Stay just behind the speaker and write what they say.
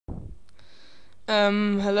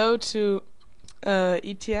Hello to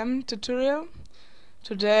ETM tutorial.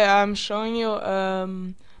 Today I'm showing you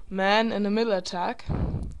man in a middle attack.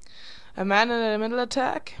 A man in a middle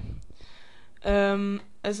attack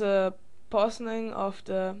is a positioning of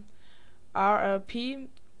the RRP,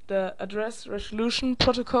 the Address Resolution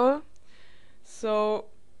Protocol. So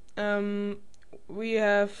we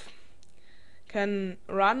can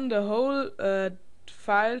run the whole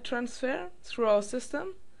file transfer through our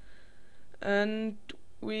system, and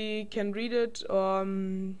we can read it or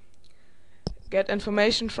get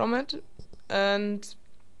information from it. And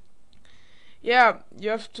yeah, you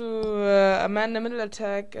have to a man-in-the-middle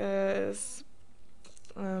attack is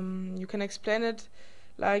you can explain it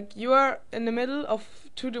like you are in the middle of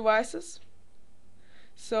two devices,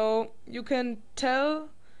 so you can tell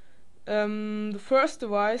the first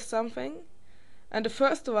device something, and the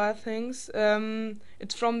first device thinks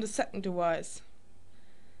it's from the second device.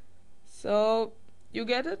 So you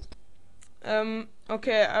get it?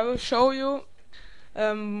 Okay, I will show you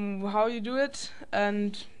how you do it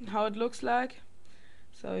and how it looks like,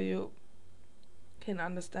 so you can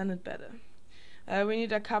understand it better. We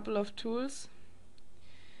need a couple of tools.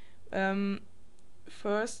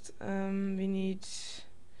 First, we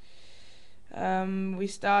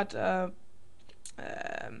start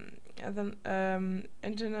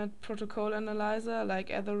internet protocol analyzer like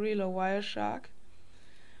Etherreal or Wireshark,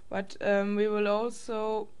 but we will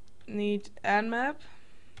also need Nmap,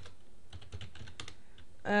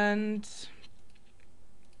 and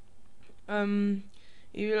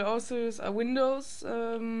you will also use a Windows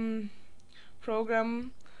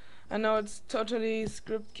program. I know it's totally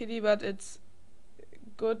script kiddie, but it's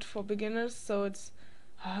good for beginners. So it's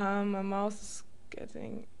my mouse is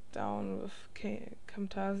getting down with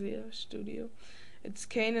Camtasia Studio. It's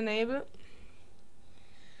Kane enable.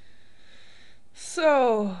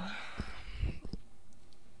 So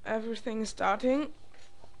everything is starting.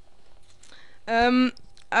 I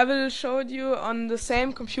will show it you on the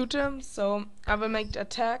same computer, so I will make the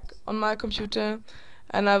attack on my computer,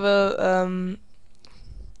 and I will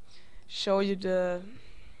show you the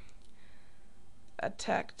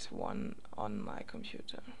attacked one on my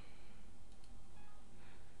computer.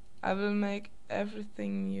 I will make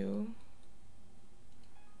everything new.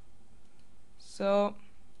 So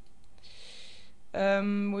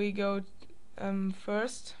we go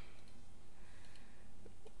first.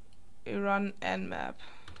 We run Nmap.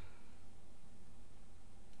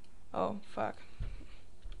 Oh fuck.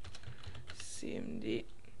 CMD.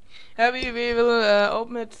 Yeah, we will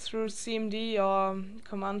open it through CMD or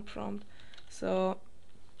command prompt. So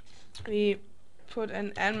we put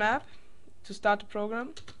an Nmap to start the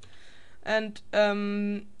program, and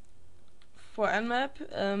for Nmap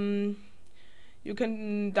you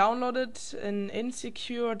can download it in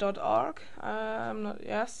insecure.org.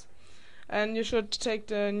 And you should take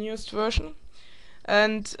the newest version.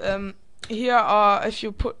 And here are, if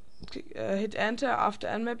you hit enter after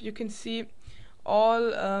Nmap, you can see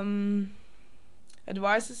all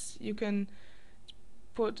advices you can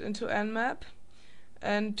put into Nmap.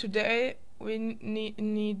 And today we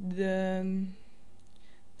need the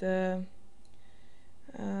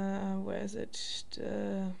where is it?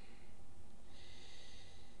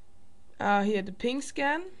 Here, the ping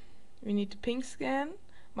scan. We need the ping scan.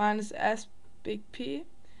 Mine is S big P,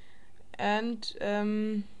 and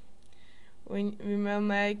we will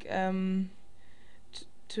make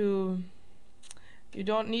you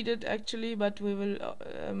don't need it actually, but we will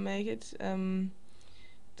make it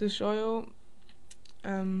to show you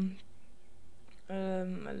a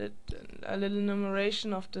little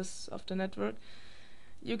enumeration of the network.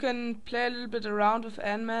 You can play a little bit around with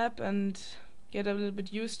Nmap and get a little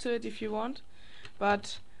bit used to it if you want,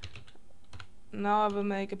 but now I will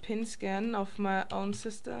make a pin scan of my own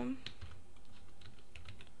system,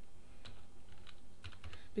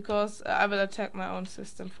 because I will attack my own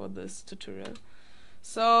system for this tutorial.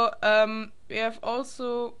 So we have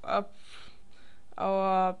also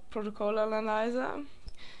our protocol analyzer.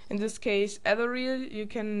 In this case, Etherreal. You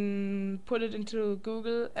can put it into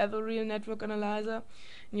Google, Etherreal Network Analyzer,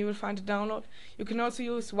 and you will find a download. You can also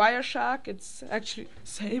use Wireshark. It's actually the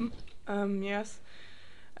same. Yes.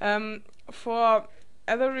 For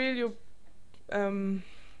Etherreal, you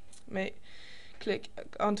may click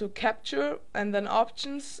onto Capture and then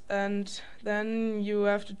Options, and then you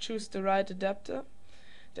have to choose the right adapter,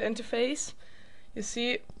 the interface. You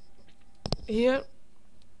see here,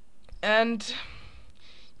 and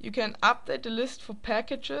you can update the list for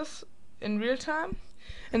packages in real time,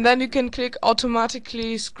 and then you can click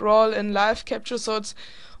automatically scroll in live capture, so it's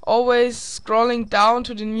always scrolling down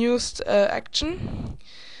to the newest action.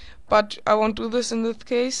 but I won't do this in this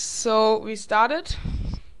case. So we started,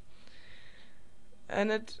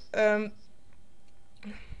 and it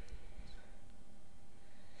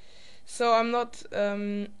so I'm not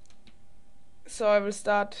so I will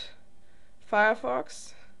start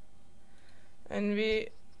Firefox, and we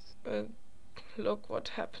look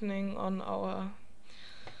what's happening on our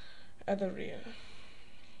other reel.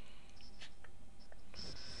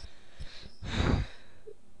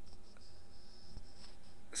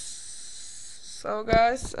 So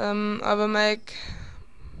guys, I will make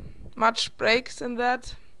much breaks in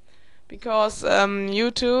that, because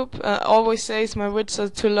YouTube always says my videos are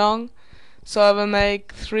too long, so I will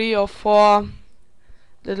make 3 or 4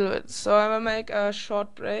 little bits. So I will make a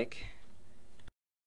short break.